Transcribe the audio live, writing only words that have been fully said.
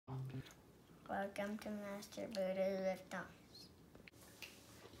Welcome to Master Builders with Thomas.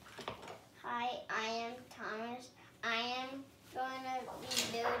 Hi, I am Thomas. I am going to be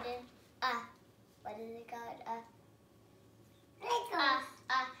building what is it called?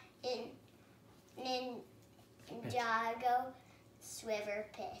 Ninjago Sliver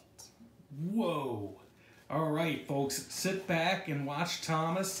Pit. Whoa! All right, folks, sit back and watch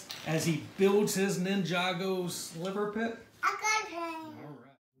Thomas as he builds his Ninjago Sliver Pit. I got him. All right.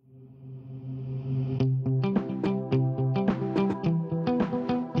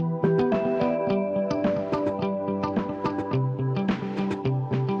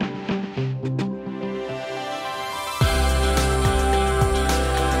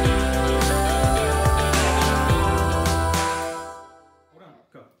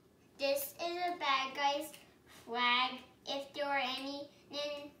 This is a bad guy's flag. If there were any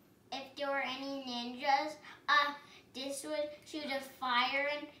ninjas, this would shoot a fire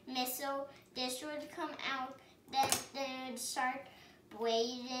and missile. This would come out. Then it would start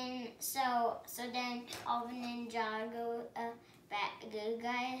blazing. So then all the Ninjago good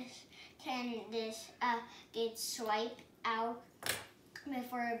guys can get swiped out.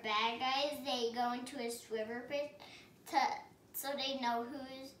 Before bad guys, they go into a sliver pit so they know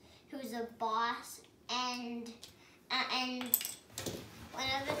who's a boss, and one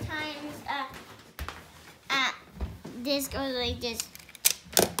of the times this goes like this.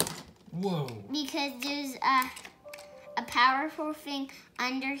 Whoa! Because there's a powerful thing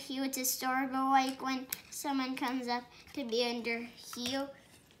under here to store, but like when someone comes up to be under here,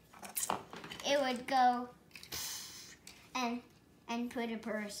 it would go and put a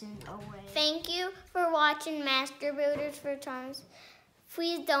person away. Thank you for watching Master Builders for Thomas.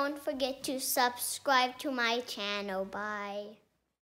 Please don't forget to subscribe to my channel. Bye.